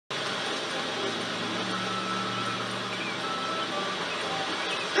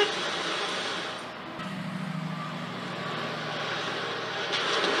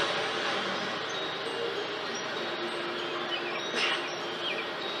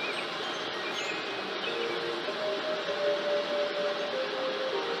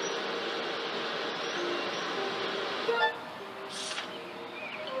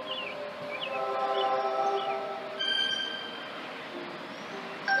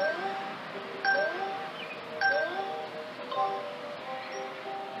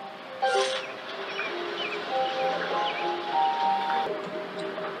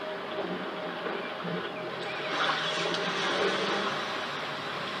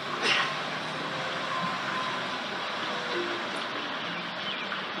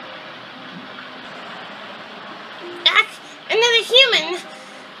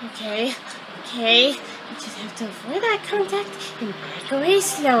Okay. You just have to avoid eye contact and back away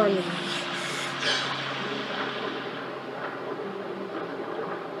slowly.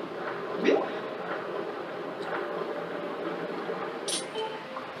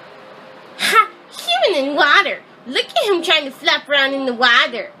 Ha! Human in water! Look at him trying to flap around in the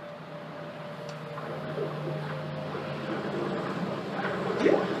water.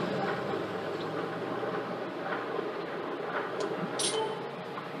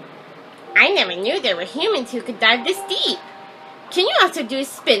 I never knew there were humans who could dive this deep. Can you also do a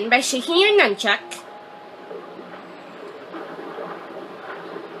spin by shaking your nunchuck?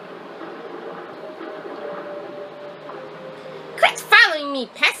 Quit following me,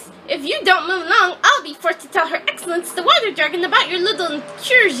 pests! If you don't move along, I'll be forced to tell Her Excellence the Water Dragon about your little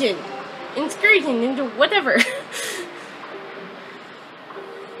incursion into whatever.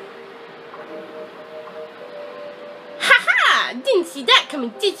 Didn't see that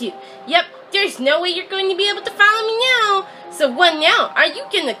coming, did you? Yep, there's no way you're going to be able to follow me now. So what now? Are you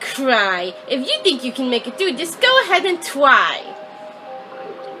gonna cry? If you think you can make it through, just go ahead and try.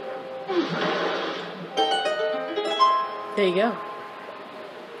 There you go.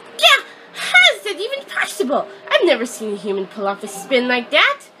 Yeah, how is that even possible? I've never seen a human pull off a spin like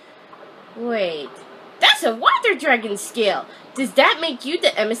that. Wait, that's a water dragon scale. Does that make you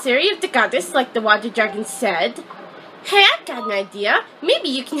the emissary of the goddess like the water dragon said? Hey, I've got an idea. Maybe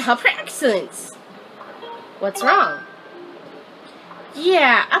you can help Her Excellence. What's wrong?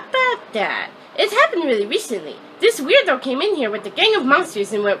 Yeah, about that. It happened really recently. This weirdo came in here with a gang of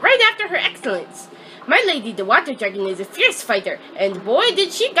monsters and went right after Her Excellence. My lady, the water dragon, is a fierce fighter, and boy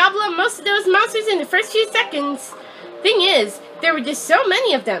did she gobble up most of those monsters in the first few seconds. Thing is, there were just so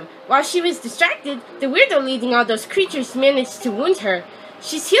many of them. While she was distracted, the weirdo leading all those creatures managed to wound her.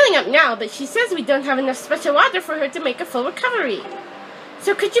 She's healing up now, but she says we don't have enough special water for her to make a full recovery.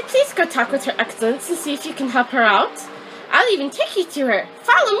 So could you please go talk with Her Excellence and see if you can help her out? I'll even take you to her.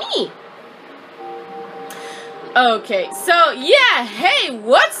 Follow me. Okay, so yeah, hey,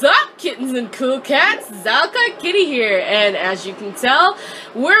 what's up, Kittens and Kool Katz? Zalka Kitty here, and as you can tell,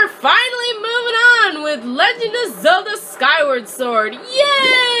 we're finally moving on with Legend of Zelda Skyward Sword.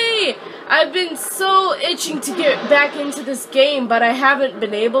 Yay! I've been so itching to get back into this game, but I haven't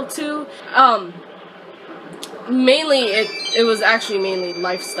been able to. Mainly, it was actually mainly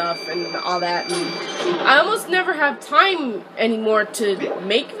life stuff and all that, and I almost never have time anymore to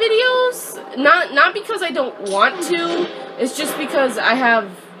make videos. Not because I don't want to, it's just because I have,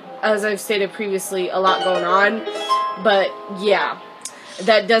 as I've stated previously, a lot going on. But yeah,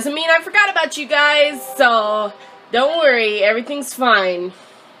 that doesn't mean I forgot about you guys, so don't worry, everything's fine.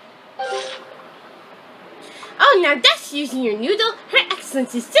 Oh, now that's using your noodle. Her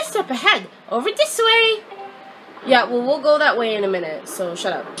Excellence is just up ahead. Over this way. Yeah, well, we'll go that way in a minute, so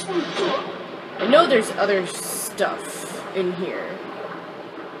shut up. I know there's other stuff in here.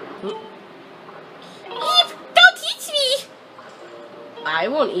 Eep! Don't eat me! I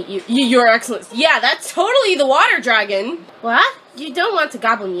won't eat you. Your Excellence. Yeah, that's totally the water dragon. What? You don't want to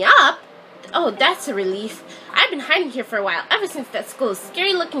gobble me up? Oh, that's a relief. I've been hiding here for a while, ever since that school of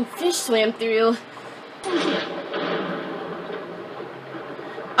scary-looking fish swam through.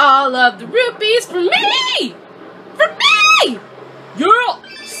 All of the rupees for me! For me! Yeah!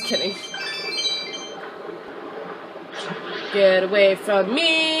 Just kidding. Get away from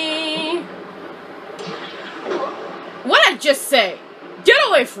me! What'd I just say? Get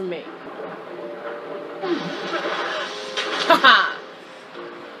away from me! Haha!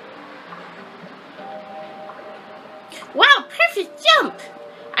 Wow, perfect jump!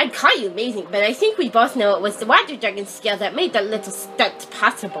 I'd call you amazing, but I think we both know it was the water dragon scale that made that little stunt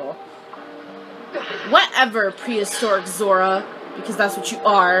possible. Whatever, prehistoric Zora, because that's what you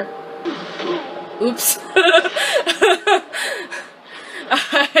are. Oops.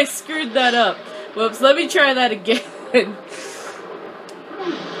 I screwed that up. Whoops, let me try that again. Okay,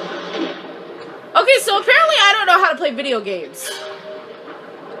 so apparently I don't know how to play video games.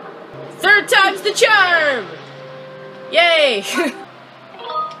 Third time's the charm! Yay!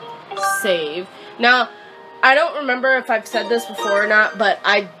 Save. Now, I don't remember if I've said this before or not, but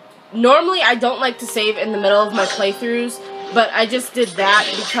normally I don't like to save in the middle of my playthroughs, but I just did that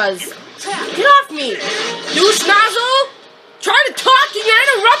because... Get off me! Douche nozzle! Try to talk and you're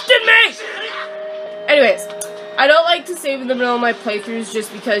interrupting me! Anyways, I don't like to save in the middle of my playthroughs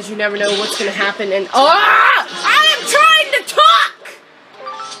just because you never know what's gonna happen and... I am trying to talk!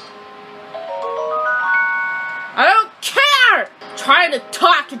 I don't care! Trying to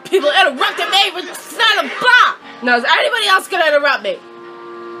talk and people interrupting me with son of blah! Now, is anybody else gonna interrupt me?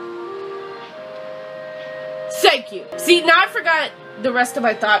 Thank you. See, now I forgot the rest of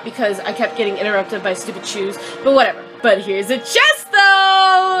my thought because I kept getting interrupted by stupid shoes, but whatever. But here's a chest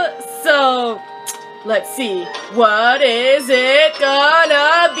though! So, let's see. What is it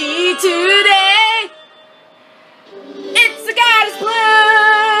gonna be today? It's a goddess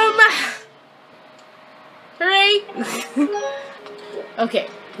bloom! Hooray! Okay,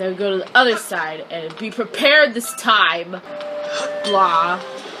 now we go to the other side and be prepared this time. Blah.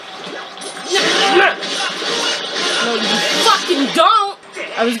 No, you fucking don't!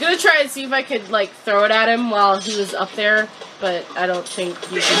 I was gonna try and see if I could, like, throw it at him while he was up there, but I don't think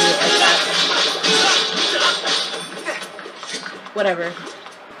you can do it like that. Whatever.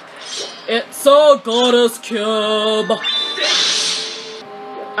 It's a goddess cube!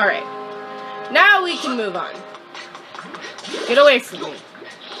 Alright. Now we can move on. Get away from me.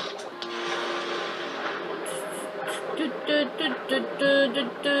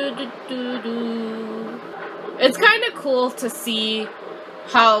 It's kind of cool to see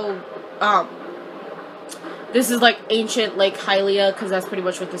how this is like ancient Lake Hylia, because that's pretty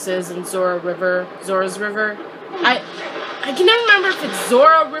much what this is, and Zora's River. I cannot remember if it's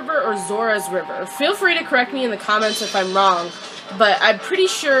Zora River or Zora's River. Feel free to correct me in the comments if I'm wrong, but I'm pretty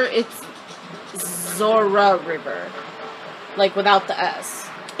sure it's Zora River, like without the S.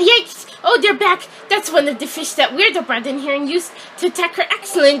 Yikes! Oh, they're back! That's one of the fish that Weirdo brought in here and used to attack her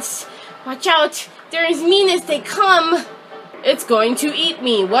excellence. Watch out! They're as mean as they come. It's going to eat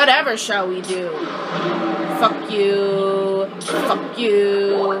me. Whatever shall we do? Fuck you. Fuck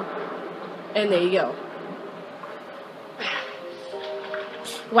you. And there you go.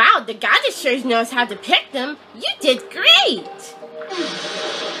 Wow, the goddess sure knows how to pick them. You did great.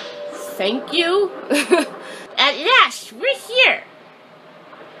 Thank you. At last, we're here.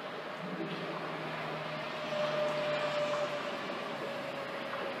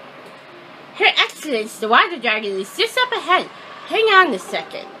 Her Excellence, the water dragon, is just up ahead. Hang on a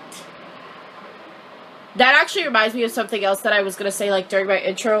second. That actually reminds me of something else that I was going to say, like, during my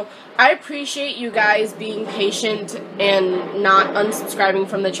intro. I appreciate you guys being patient and not unsubscribing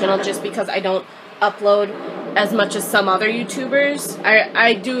from the channel just because I don't upload as much as some other YouTubers.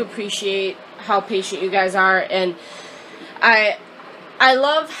 I do appreciate how patient you guys are, and I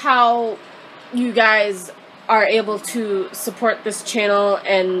love how you guys are able to support this channel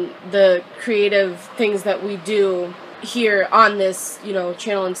and the creative things that we do here on this, you know,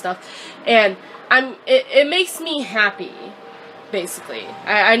 channel and stuff. And it makes me happy, basically.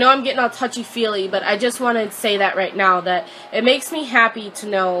 I know I'm getting all touchy-feely, but I just want to say that right now, that it makes me happy to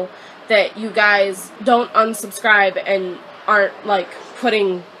know that you guys don't unsubscribe and aren't, like,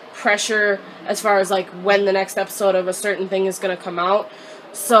 putting pressure as far as, like, when the next episode of a certain thing is going to come out.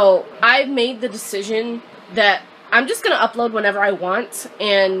 So I've made the decision that I'm just going to upload whenever I want,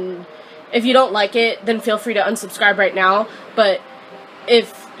 and if you don't like it, then feel free to unsubscribe right now. But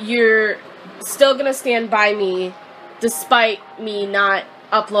if you're still going to stand by me, despite me not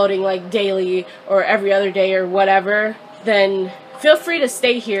uploading, like, daily or every other day or whatever, then feel free to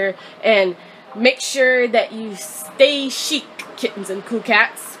stay here and make sure that you stay chic, Kittens and Kool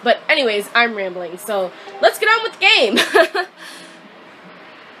Katz. But anyways, I'm rambling, so let's get on with the game.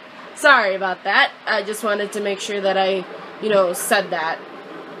 Sorry about that. I just wanted to make sure that I, you know, said that.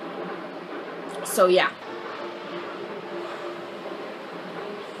 So yeah.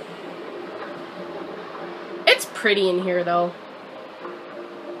 It's pretty in here though.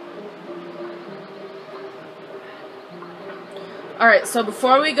 Alright, so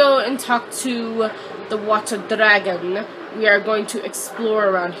before we go and talk to the water dragon, we are going to explore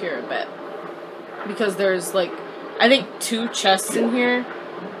around here a bit. Because there's, like, I think 2 chests in here.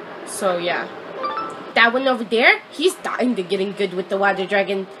 So, yeah. That one over there, he's dying to getting good with the water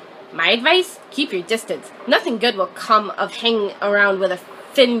dragon. My advice? Keep your distance. Nothing good will come of hanging around with a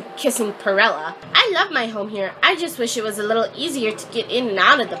fin-kissing Perella. I love my home here. I just wish it was a little easier to get in and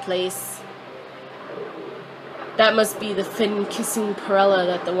out of the place. That must be the fin-kissing Perella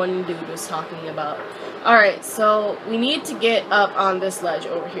that the one dude was talking about. Alright, so we need to get up on this ledge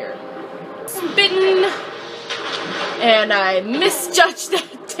over here. Spittin'! And I misjudged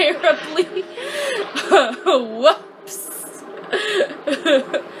that terribly. Whoops.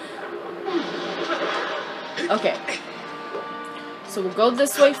 Okay. So we'll go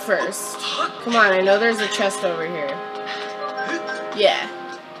this way first. Come on, I know there's a chest over here. Yeah.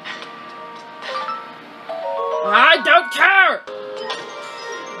 I don't care!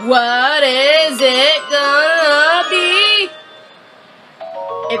 What is it gonna be?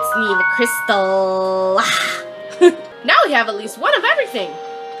 It's me, the crystal. Now we have at least one of everything,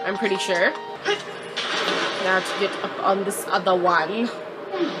 I'm pretty sure. Now to get up on this other one.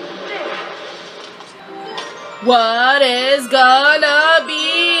 What is gonna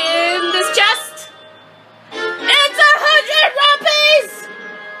be in this chest? It's 100 rupees!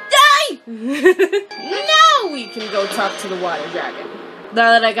 Die! Now we can go talk to the water dragon.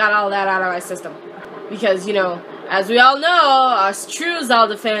 Now that I got all that out of my system. Because, you know, as we all know, us true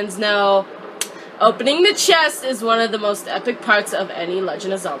Zelda fans know, opening the chest is one of the most epic parts of any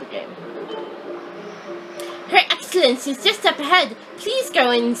Legend of Zelda game. Her Excellence is just up ahead. Please go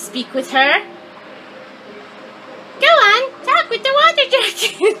and speak with her. Go on, talk with the water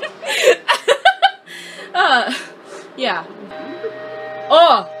dragon. Yeah.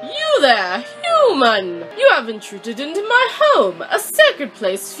 Oh, you there, human! You have intruded into my home, a sacred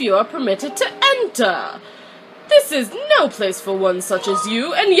place few are permitted to enter. This is no place for one such as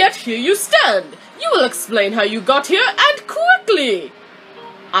you, and yet here you stand. You will explain how you got here, and quickly!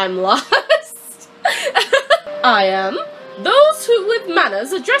 I'm lost. I am. Those who with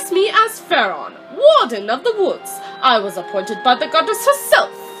manners address me as Pharaon, Warden of the Woods. I was appointed by the goddess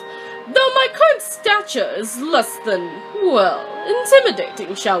herself. Though my current stature is less than, well,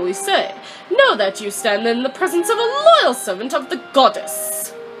 intimidating, shall we say, know that you stand in the presence of a loyal servant of the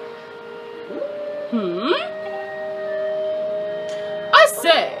goddess. I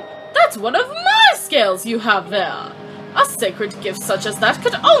say, that's one of my scales you have there. A sacred gift such as that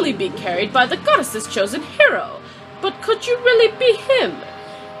could only be carried by the goddess's chosen hero. But could you really be him?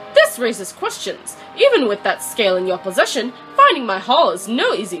 This raises questions. Even with that scale in your possession, finding my hall is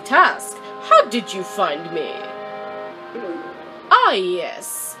no easy task. How did you find me? Ah,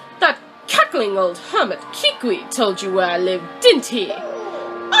 yes. That cackling old hermit Kikwi told you where I lived, didn't he?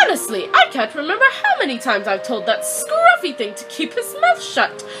 Honestly, I can't remember how many times I've told that scruffy thing to keep his mouth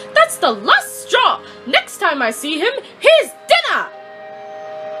shut. That's the last straw. Next time I see him, here's dinner!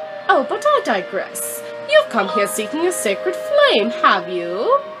 Oh, but I digress. You've come here seeking a sacred flame, have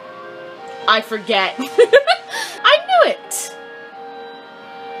you? I forget. I knew it!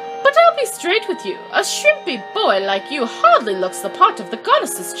 But I'll be straight with you. A shrimpy boy like you hardly looks the part of the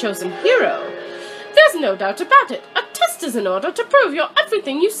goddess's chosen hero. There's no doubt about it. A test is in order to prove you're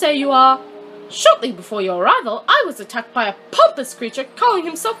everything you say you are. Shortly before your arrival, I was attacked by a pompous creature calling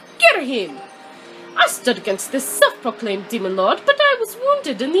himself Girahim. I stood against this self-proclaimed demon lord, but I was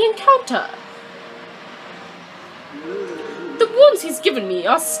wounded in the encounter. The wounds he's given me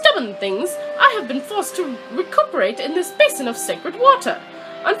are stubborn things I have been forced to recuperate in this basin of sacred water.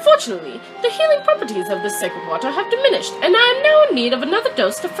 Unfortunately, the healing properties of this sacred water have diminished, and I am now in need of another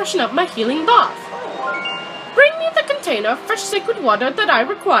dose to freshen up my healing bath. Bring me the container of fresh sacred water that I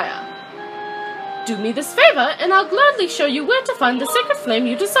require. Do me this favor, and I'll gladly show you where to find the sacred flame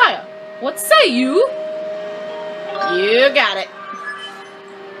you desire. What say you? You got it.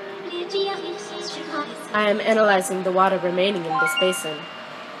 I am analyzing the water remaining in this basin.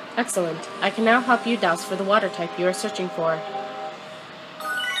 Excellent. I can now help you douse for the water type you are searching for.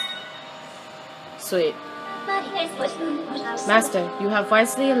 Sweet. Master, you have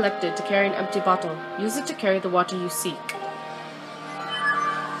wisely elected to carry an empty bottle. Use it to carry the water you seek.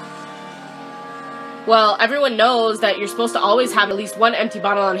 Well, everyone knows that you're supposed to always have at least one empty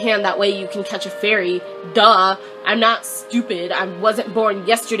bottle on hand, that way you can catch a fairy. Duh. I'm not stupid. I wasn't born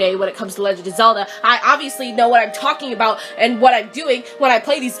yesterday when it comes to Legend of Zelda. I obviously know what I'm talking about and what I'm doing when I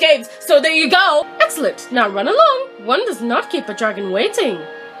play these games, so there you go! Excellent. Now run along. One does not keep a dragon waiting.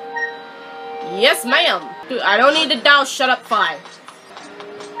 Yes, ma'am. I don't need to douse. Shut up, 5.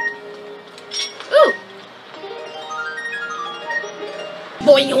 Ooh.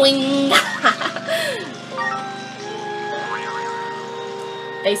 Boing!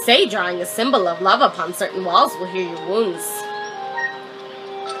 They say drawing a symbol of love upon certain walls will heal your wounds.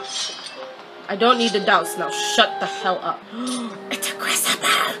 I don't need to douse. Now shut the hell up. It's a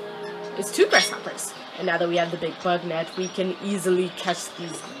grasshopper! It's 2 grasshoppers. And now that we have the big bug net, we can easily catch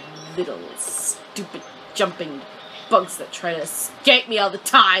these little stupid jumping bugs that try to escape me all the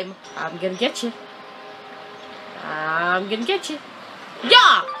time. I'm gonna get you. I'm gonna get you.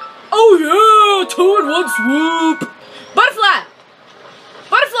 Yeah! Oh yeah! 2 in 1 swoop! Butterfly!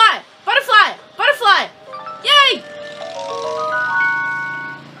 Butterfly! Butterfly! Butterfly! Yay!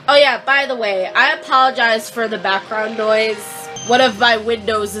 Oh yeah, by the way, I apologize for the background noise. One of my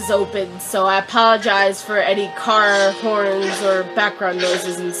windows is open, so I apologize for any car horns or background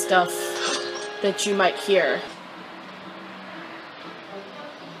noises and stuff that you might hear.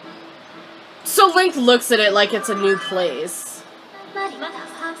 So Link looks at it like it's a new place.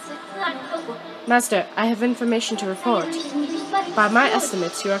 Master, I have information to report. By my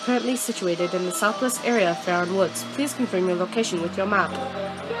estimates, you are currently situated in the southwest area of Farron Woods. Please confirm your location with your map.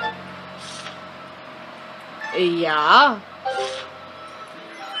 Yeah?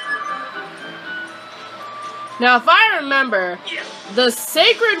 Now, if I remember, the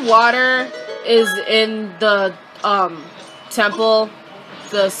sacred water is in the, temple,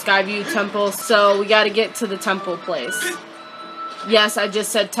 the Skyview temple, so we gotta get to the temple place. Yes, I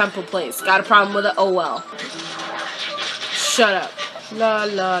just said temple place. Got a problem with it? Oh well. Shut up. La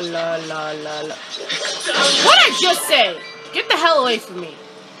la la la la la. What'd I just say? Get the hell away from me.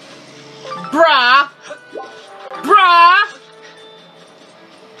 Bruh. Bruh.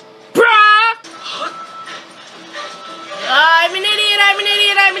 Bruh. I'm an idiot, I'm an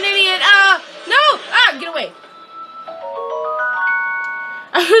idiot, I'm an idiot. No. Get away.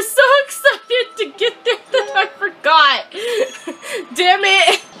 I was so excited to get there that I forgot. Damn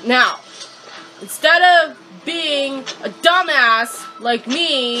it. Now, instead of being a dumbass like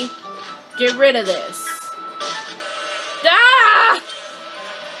me, get rid of this. Ah!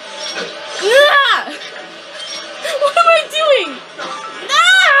 Ah! What am I doing?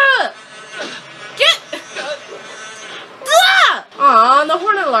 Ah! Get! Ah! Aw, the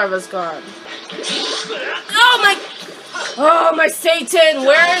hornet larva's gone. Oh my Satan,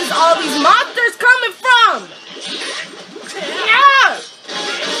 where is all these monsters coming from? Ah!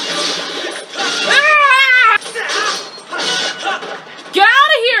 Ah! Get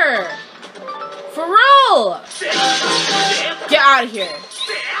out of here! For real! Get out of here.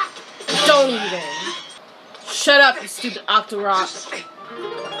 Don't even. Shut up, you stupid Octorok.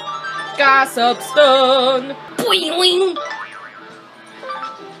 Gossip stone. Boing!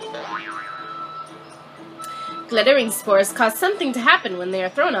 Glittering spores cause something to happen when they are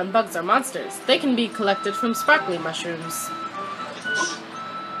thrown on bugs or monsters. They can be collected from sparkly mushrooms.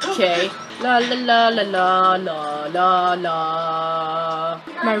 Okay. La la la la la la la la.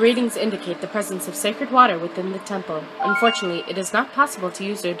 My readings indicate the presence of sacred water within the temple. Unfortunately, it is not possible to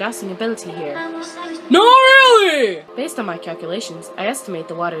use their dowsing ability here. No, really? Based on my calculations, I estimate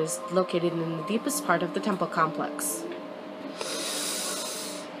the water is located in the deepest part of the temple complex.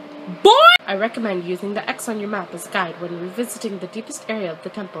 Boy! I recommend using the X on your map as a guide when revisiting the deepest area of the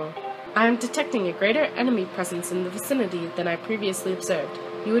temple. I am detecting a greater enemy presence in the vicinity than I previously observed.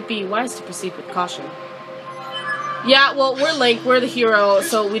 You would be wise to proceed with caution. Yeah, well, we're Link, we're the hero,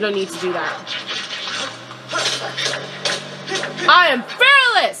 so we don't need to do that. I am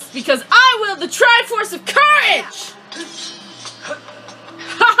fearless, because I wield the Triforce of Courage!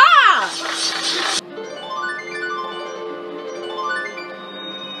 Ha-ha!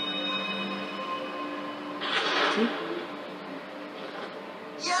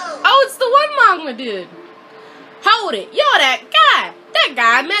 Oh, it's the one manga dude. Hold it, you're that guy. That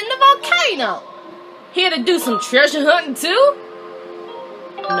guy I met in the volcano. Here to do some treasure hunting too?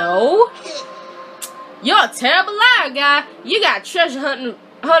 No. You're a terrible liar, guy. You got treasure hunter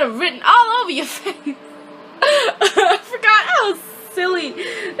written all over your face. I forgot how silly,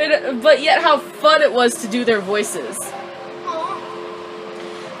 but yet how fun it was to do their voices.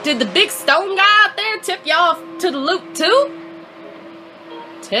 Did the big stone guy out there tip you off to the loop too?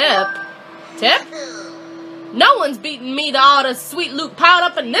 Tip? Tip? No one's beating me to all the sweet loot piled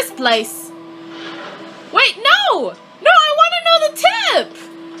up in this place. Wait, no! No, I want to know the tip!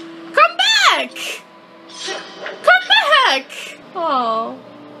 Come back! Come back! Oh,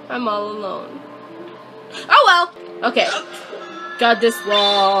 I'm all alone. Oh well. Okay. Got this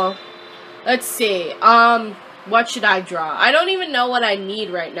wall. Let's see. What should I draw? I don't even know what I need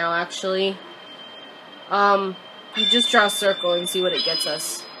right now, actually. You just draw a circle and see what it gets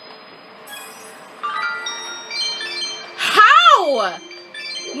us. How?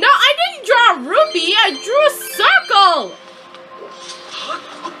 No, I didn't draw a ruby. I drew a circle.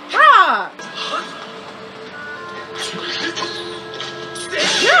 Ah!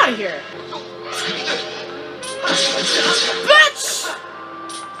 Get out of here. Bitch!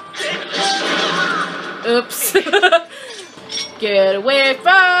 Oops. Get away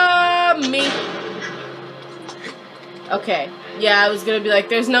from me. Okay. Yeah, I was gonna be like,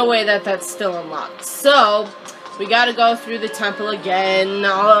 there's no way that that's still unlocked. So, we gotta go through the temple again.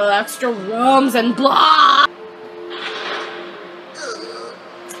 All the extra rooms and blah!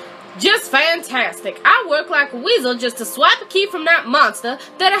 Just fantastic. I work like a weasel just to swipe a key from that monster,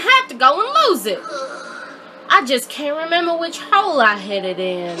 then I have to go and lose it. I just can't remember which hole I hid it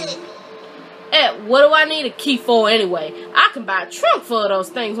in. What do I need a key for anyway? I can buy a trunk full of those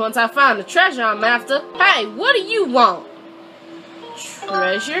things once I find the treasure I'm after. Hey, what do you want?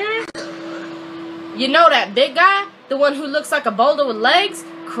 Treasure? You know that big guy? The one who looks like a boulder with legs?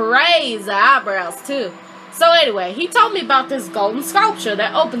 Crazy eyebrows too. So anyway, he told me about this golden sculpture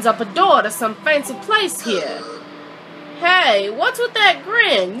that opens up a door to some fancy place here. Hey, what's with that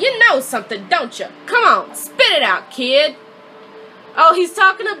grin? You know something, don't you? Come on, spit it out, kid. Oh, he's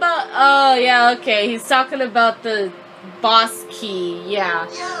talking about, oh, yeah, okay. He's talking about the boss key, yeah.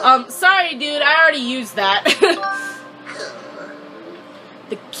 Sorry, dude, I already used that.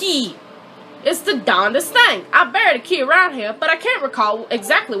 The key. It's the darndest thing. I buried a key around here, but I can't recall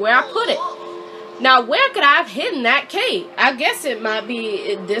exactly where I put it. Now, where could I have hidden that key? I guess it might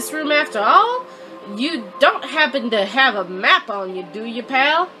be in this room after all. You don't happen to have a map on you, do you,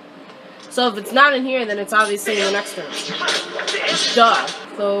 pal? So if it's not in here, then it's obviously in the next room. Duh.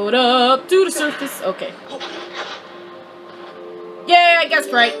 Float up to the surface. Okay. Yeah, I guess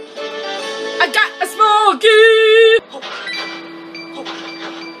right. I got a small key!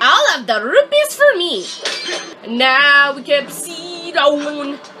 I'll have the rupees for me. Now we can proceed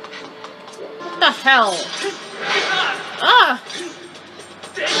on. What the hell? Ah!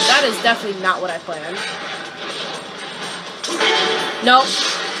 That is definitely not what I planned. Nope.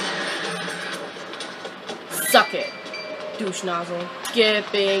 Suck it, douche nozzle.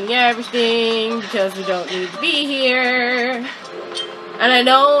 Skipping everything because we don't need to be here. And I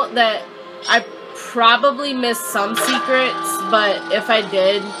know that I probably missed some secrets, but if I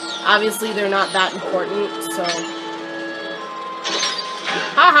did, obviously they're not that important, so.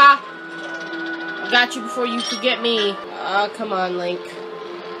 Haha! Got you before you could get me. Oh, come on, Link.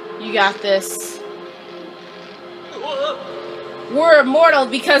 You got this. We're immortal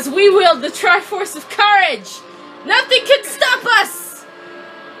because we wield the Triforce of Courage! Nothing can stop us!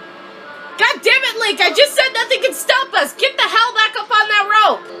 God damn it, Link! I just said nothing can stop us! Get the hell back up on that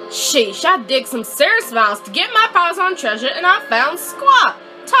rope! Sheesh, I dig some serious miles to get my paws on treasure and I found squat.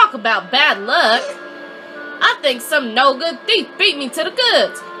 Talk about bad luck. I think some no-good thief beat me to the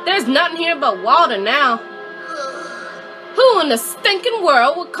goods. There's nothing here but water now. Who in the stinking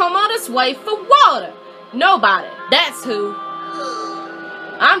world would come all this way for water? Nobody. That's who.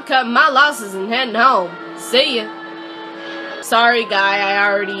 I'm cutting my losses and heading home. See ya. Sorry, guy. I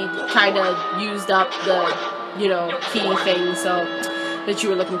already kind of used up the, you know, key thing so that you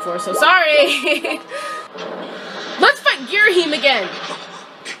were looking for. So sorry. Let's fight Girahim again.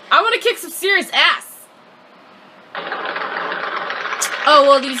 I want to kick some serious ass. Oh,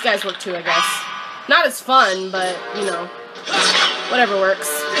 well, these guys work too, I guess. Not as fun, but, you know, whatever works.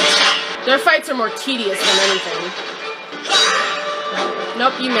 Their fights are more tedious than anything.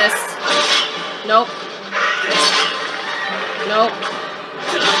 Nope, you missed. Nope. Nope.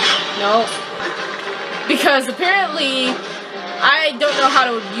 Nope. Because apparently, I don't know how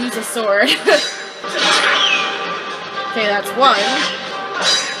to use a sword. Okay, that's one.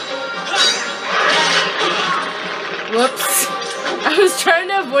 Whoops. I was trying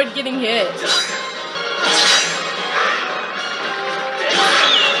to avoid getting hit.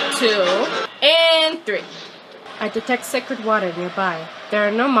 2. And 3. I detect sacred water nearby. There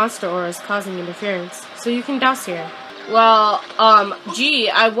are no monster auras causing interference, so you can douse here. Well, gee,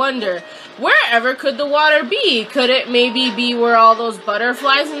 I wonder, wherever could the water be? Could it maybe be where all those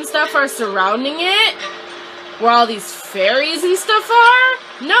butterflies and stuff are surrounding it? Where all these fairies and stuff are?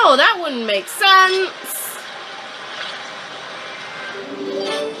 No, that wouldn't make sense.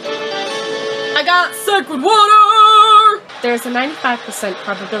 I got sacred water! There's a 95%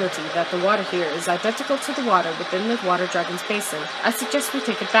 probability that the water here is identical to the water within the water dragon's basin. I suggest we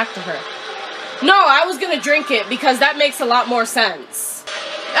take it back to her. No, I was gonna drink it because that makes a lot more sense.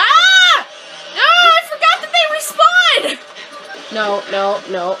 Ah! No, I forgot that they respawn! No, no,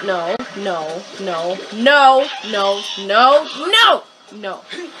 no, no, no, no, no, no, no, no, no,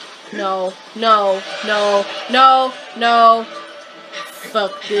 no, no, no, no, no.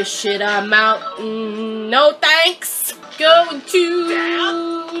 Fuck this shit, I'm out. No thanks. Going to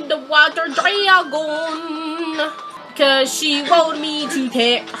the water dragon. Cause she wanted me to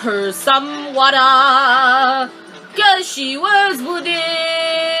take her some water. Cause she was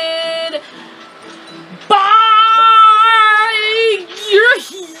wounded by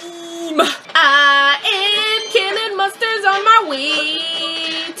Girahim. I am killing monsters on my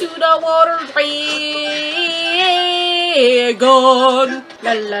way to the water dragon.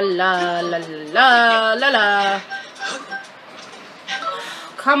 La la la la la la la.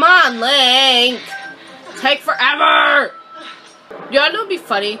 Come on, Link. Take forever! Yeah, it would be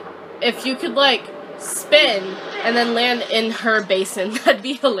funny if you could, like, spin and then land in her basin. That'd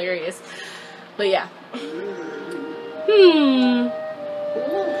be hilarious. But yeah.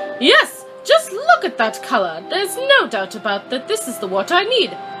 Yes! Just look at that color. There's no doubt about that this is the water I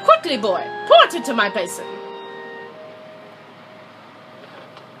need. Quickly, boy! Pour it into my basin.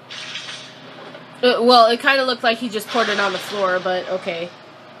 Well, it kind of looked like he just poured it on the floor, but okay.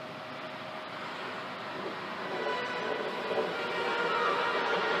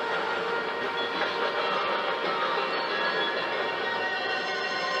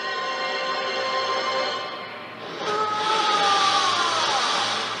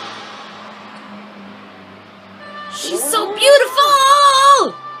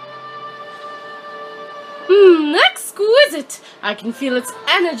 is it? I can feel its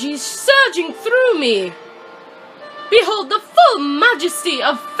energy surging through me. Behold the full majesty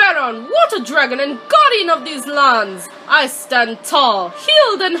of Pharaoh, water dragon and guardian of these lands. I stand tall,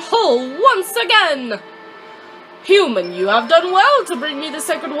 healed and whole once again. Human, you have done well to bring me the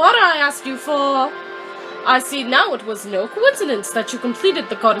sacred water I asked you for. I see now it was no coincidence that you completed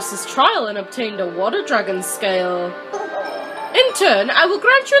the goddess's trial and obtained a water dragon scale. In turn, I will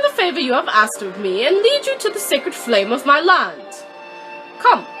grant you the favor you have asked of me and lead you to the sacred flame of my land.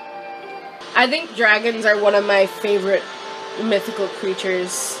 Come. I think dragons are one of my favorite mythical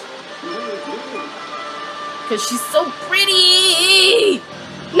creatures. Because she's so pretty!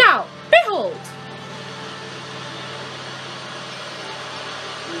 Now, behold!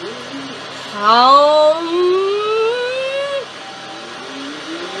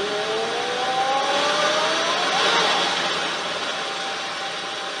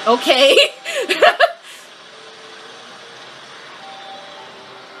 Okay.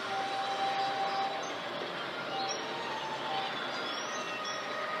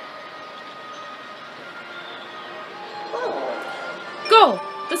 Go!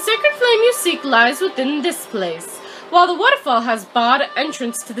 The sacred flame you seek lies within this place. While the waterfall has barred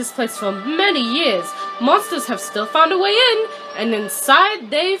entrance to this place for many years, monsters have still found a way in, and inside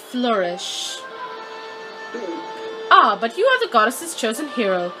they flourish. Ah, but you are the goddess's chosen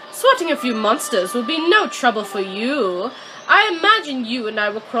hero. Swatting a few monsters will be no trouble for you. I imagine you and I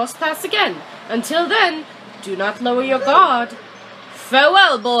will cross paths again. Until then, do not lower your guard.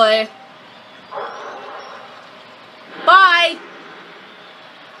 Farewell, boy. Bye.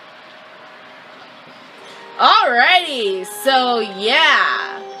 Alrighty, so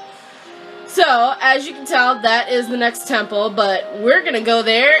yeah. So, as you can tell, that is the next temple, but we're gonna go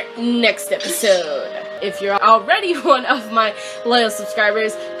there next episode. If you're already one of my loyal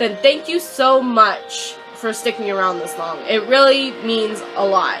subscribers, then thank you so much for sticking around this long. It really means a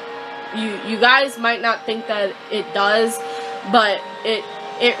lot. You guys might not think that it does, but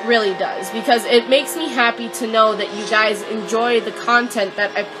it really does, because it makes me happy to know that you guys enjoy the content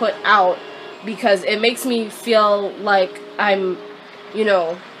that I put out, because it makes me feel like I'm, you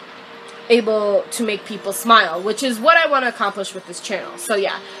know, able to make people smile, which is what I want to accomplish with this channel. So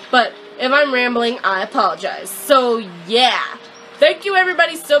yeah, but if I'm rambling, I apologize. So yeah, thank you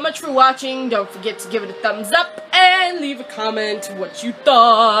everybody so much for watching. Don't forget to give it a thumbs up and leave a comment what you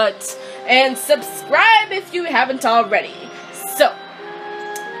thought, and subscribe if you haven't already. So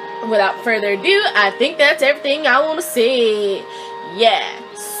without further ado, I think that's everything I want to say. Yeah,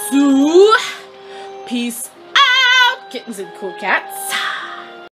 so peace out, kittens and cool cats.